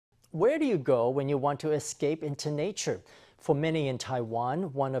Where do you go when you want to escape into nature? For many in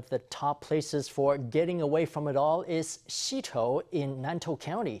Taiwan, one of the top places for getting away from it all is Xitou in Nantou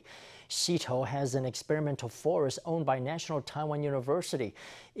County. Xitou has an experimental forest owned by National Taiwan University.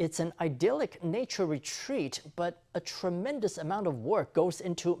 It's an idyllic nature retreat, but a tremendous amount of work goes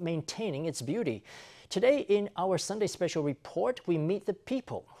into maintaining its beauty. Today in our Sunday Special report, we meet the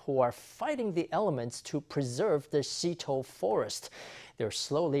people who are fighting the elements to preserve the Xitou forest. They're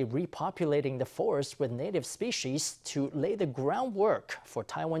slowly repopulating the forest with native species to lay the groundwork for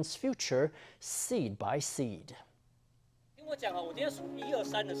Taiwan's future seed by seed.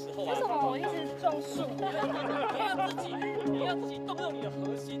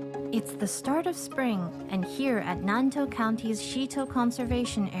 the start of spring, and here at Nantou County's Xitou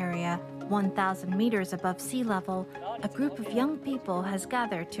Conservation Area, 1,000 meters above sea level, a group of young people has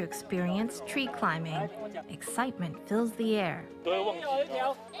gathered to experience tree climbing. Excitement fills the air.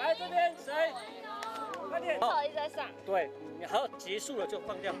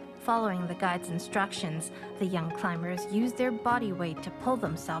 Following the guide's instructions, the young climbers use their body weight to pull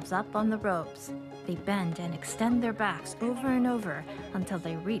themselves up on the ropes. They bend and extend their backs over and over until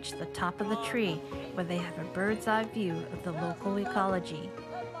they reach the top of the tree, where they have a bird's eye view of the local ecology.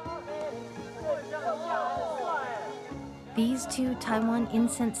 These two Taiwan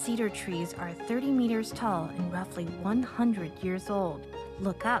incense cedar trees are 30 meters tall and roughly 100 years old.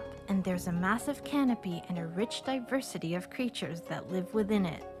 Look up, and there's a massive canopy and a rich diversity of creatures that live within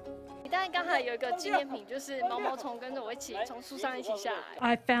it.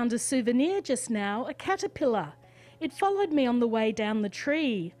 I found a souvenir just now, a caterpillar. It followed me on the way down the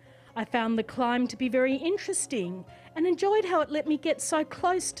tree. I found the climb to be very interesting and enjoyed how it let me get so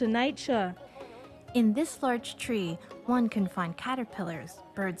close to nature. In this large tree, one can find caterpillars,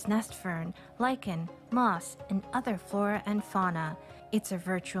 bird's nest fern, lichen, moss, and other flora and fauna. It's a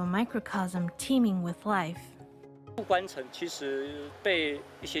virtual microcosm teeming with life.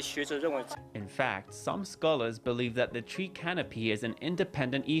 In fact, some scholars believe that the tree canopy is an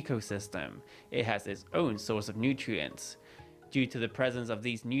independent ecosystem. It has its own source of nutrients. Due to the presence of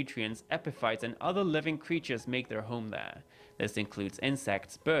these nutrients, epiphytes and other living creatures make their home there. This includes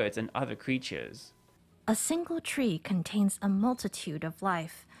insects, birds, and other creatures. A single tree contains a multitude of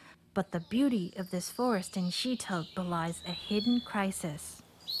life, but the beauty of this forest in Xitou belies a hidden crisis.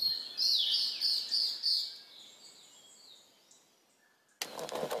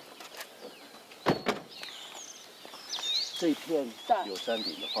 This area有山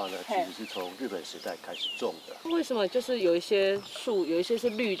林的话呢，其实是从日本时代开始种的。为什么就是有一些树，有一些是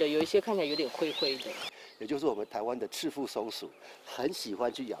绿的，有一些看起来有点灰灰的？也就是我们台湾的赤腹松鼠，很喜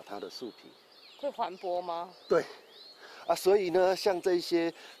欢去咬它的树皮。会环播吗？对，所以呢，像这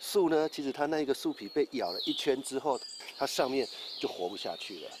些树呢，其实它那个树皮被咬了一圈之后，它上面就活不下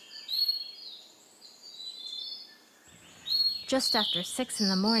去了。Just after 6 in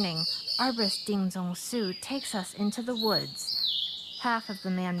the morning, arborist Ding Zhongsu takes us into the woods. Half of the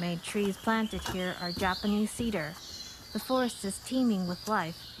man-made trees planted here are Japanese cedar. The forest is teeming with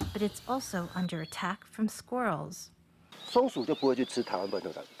life, but it's also under attack from squirrels. 松鼠就不会去吃台湾本土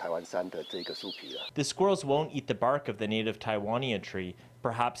台湾杉的这个树皮了。The squirrels won't eat the bark of the native Taiwania tree.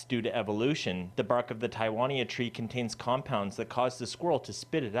 Perhaps due to evolution, the bark of the Taiwania tree contains compounds that cause the squirrel to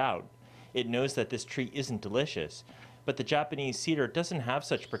spit it out. It knows that this tree isn't delicious, but the Japanese cedar doesn't have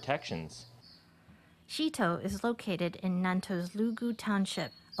such protections. Xitou is located in Nantou's Lugu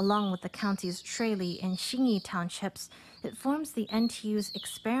Township. Along with the county's Shuili and Xingyi townships, it forms the NTU's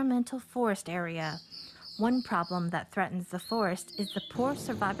experimental forest area. One problem that threatens the forest is the poor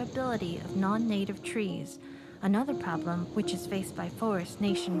survivability of non-native trees. Another problem, which is faced by forests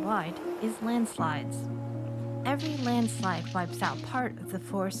nationwide, is landslides. Every landslide wipes out part of the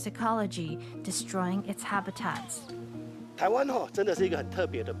forest's ecology, destroying its habitats. 台湾真的是一个很特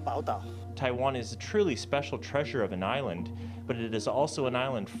别的宝岛。 Taiwan is a truly special treasure of an island, but it is also an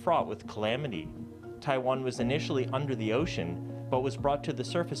island fraught with calamity. Taiwan was initially under the ocean, but was brought to the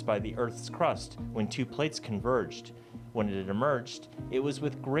surface by the Earth's crust when two plates converged. When it emerged, it was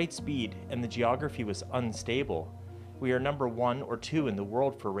with great speed and the geography was unstable. We are number 1 or 2 in the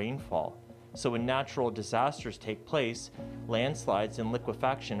world for rainfall. So when natural disasters take place, landslides and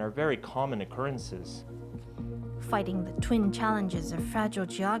liquefaction are very common occurrences. Fighting the twin challenges of fragile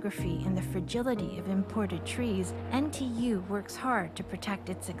geography and the fragility of imported trees, NTU works hard to protect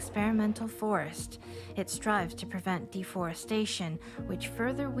its experimental forest. It strives to prevent deforestation, which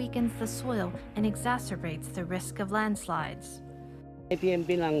further weakens the soil and exacerbates the risk of landslides. 那片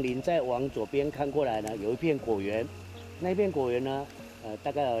槟榔林再往左边看过来呢，有一片果园，那片果园呢，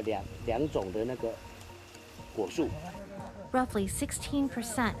大概有两种的那个果树。Roughly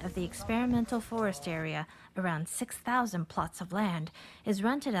 16% of the experimental forest area, around 6,000 plots of land, is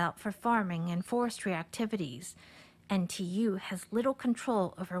rented out for farming and forestry activities. NTU has little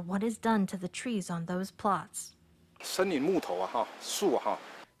control over what is done to the trees on those plots.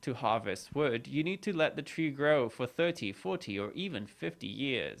 To harvest wood, you need to let the tree grow for 30, 40, or even 50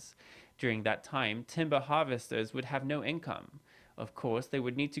 years. During that time, timber harvesters would have no income. Of course, they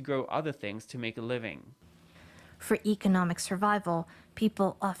would need to grow other things to make a living. For economic survival,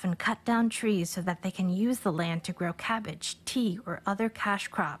 people often cut down trees so that they can use the land to grow cabbage, tea, or other cash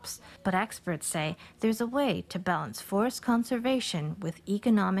crops. But experts say there's a way to balance forest conservation with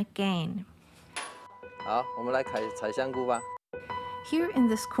economic gain. Here in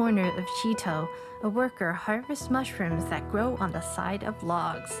this corner of Xitou, a worker harvests mushrooms that grow on the side of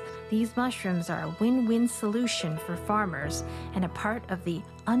logs. These mushrooms are a win-win solution for farmers and a part of the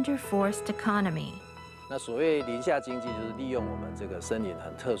underforest economy. The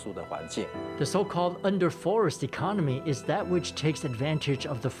so-called underforest economy is that which takes advantage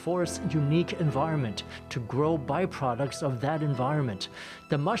of the forest's unique environment to grow byproducts of that environment.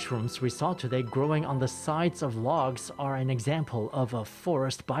 The mushrooms we saw today growing on the sides of logs are an example of a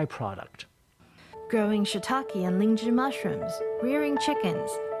forest byproduct. Growing shiitake and lingzhi mushrooms, rearing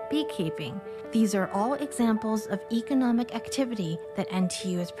chickens, beekeeping. These are all examples of economic activity that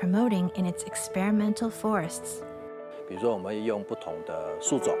NTU is promoting in its experimental forests.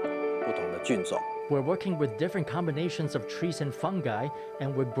 We're working with different combinations of trees and fungi,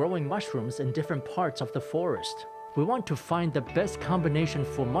 and we're growing mushrooms in different parts of the forest. We want to find the best combination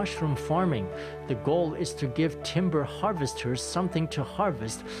for mushroom farming. The goal is to give timber harvesters something to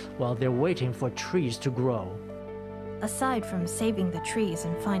harvest while they're waiting for trees to grow. Aside from saving the trees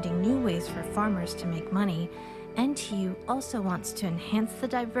and finding new ways for farmers to make money, NTU also wants to enhance the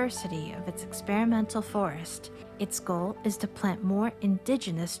diversity of its experimental forest. Its goal is to plant more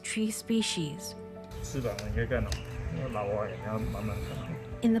indigenous tree species.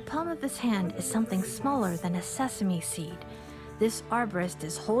 In the palm of his hand is something smaller than a sesame seed. This arborist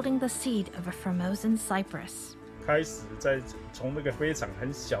is holding the seed of a Formosan cypress.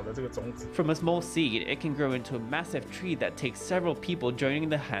 From a small seed, it can grow into a massive tree that takes several people joining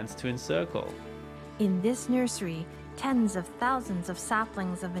their hands to encircle. In this nursery, tens of thousands of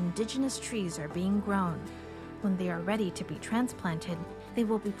saplings of indigenous trees are being grown. When they are ready to be transplanted, they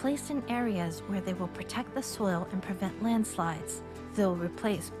will be placed in areas where they will protect the soil and prevent landslides. They'll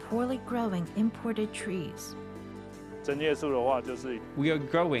replace poorly growing imported trees. We are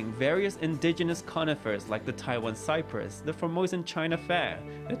growing various indigenous conifers like the Taiwan cypress, the Formosan China fir,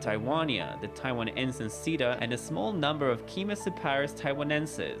 the Taiwania, the Taiwan incense cedar, and a small number of Chemacyparis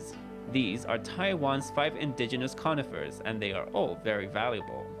taiwanensis. These are Taiwan's 5 indigenous conifers, and they are all very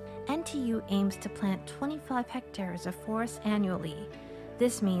valuable. NTU aims to plant 25 hectares of forest annually.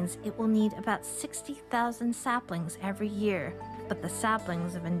 This means it will need about 60,000 saplings every year, but the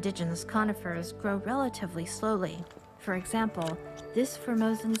saplings of indigenous conifers grow relatively slowly. For example, this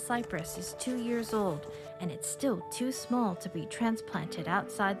Formosan cypress is 2 years old, and it's still too small to be transplanted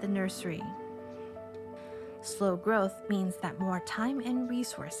outside the nursery. Slow growth means that more time and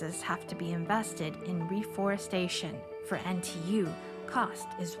resources have to be invested in reforestation. For NTU, cost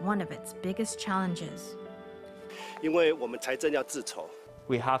is one of its biggest challenges.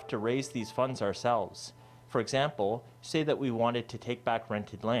 We have to raise these funds ourselves. For example, say that we wanted to take back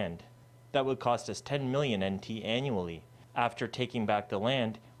rented land. That would cost us 10 million NT annually. After taking back the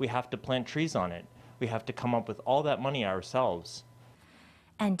land, we have to plant trees on it. We have to come up with all that money ourselves.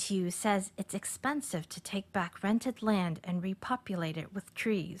 NTU says it's expensive to take back rented land and repopulate it with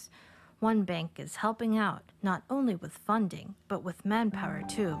trees. One bank is helping out, not only with funding, but with manpower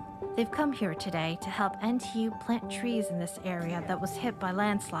too. They've come here today to help NTU plant trees in this area that was hit by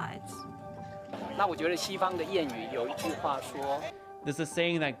landslides. There's a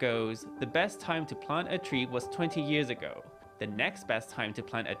saying that goes, the best time to plant a tree was 20 years ago. The next best time to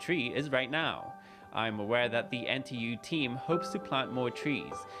plant a tree is right now. I'm aware that the NTU team hopes to plant more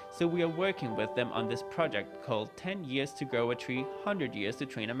trees, so we are working with them on this project called 10 Years to Grow a Tree, 100 Years to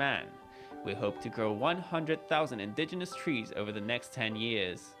Train a Man. We hope to grow 100,000 indigenous trees over the next 10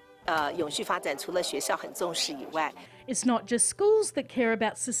 years. It's not just schools that care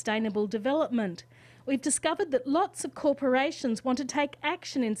about sustainable development. We've discovered that lots of corporations want to take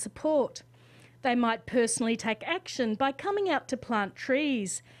action in support. They might personally take action by coming out to plant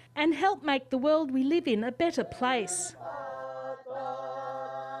trees and help make the world we live in a better place.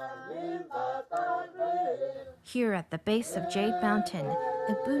 Here at the base of Jade Mountain,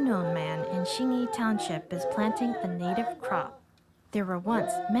 a Bunon man in Xingyi Township is planting a native crop. There were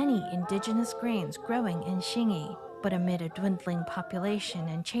once many indigenous grains growing in Xingyi. But amid a dwindling population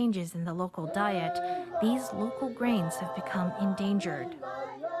and changes in the local diet, these local grains have become endangered.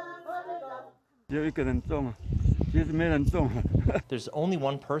 There's only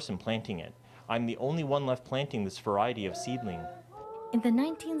one person planting it. I'm the only one left planting this variety of seedling. In the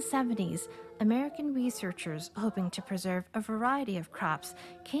 1970s, American researchers hoping to preserve a variety of crops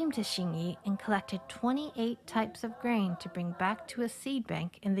came to Xingyi and collected 28 types of grain to bring back to a seed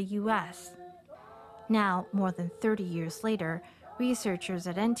bank in the U.S. Now, more than 30 years later, researchers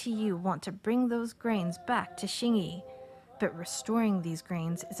at NTU want to bring those grains back to Xingyi. But restoring these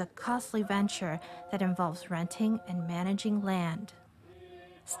grains is a costly venture that involves renting and managing land.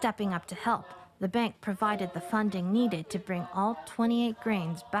 Stepping up to help, the bank provided the funding needed to bring all 28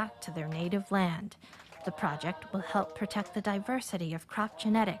 grains back to their native land. The project will help protect the diversity of crop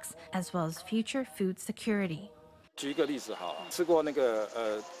genetics as well as future food security. 举一个例子好，吃过那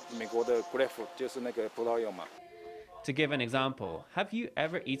个美国的 grapefruit， 就是那个葡萄柚嘛。To give an example, have you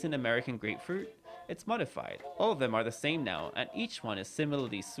ever eaten American grapefruit? It's modified. All of them are the same now, and each one is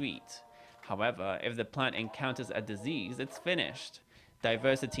similarly sweet. However, if the plant encounters a disease, it's finished.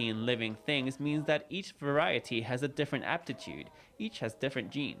 Diversity in living things means that each variety has a different aptitude. Each has different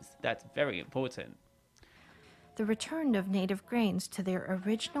genes. That's very important. The return of native grains to their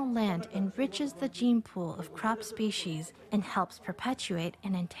original land enriches the gene pool of crop species and helps perpetuate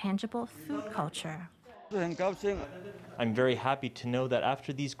an intangible food culture. I'm very happy to know that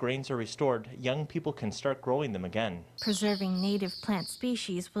after these grains are restored, young people can start growing them again. Preserving native plant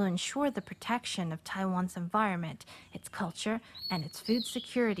species will ensure the protection of Taiwan's environment, its culture, and its food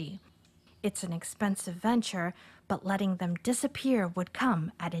security. It's an expensive venture, but letting them disappear would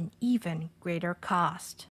come at an even greater cost.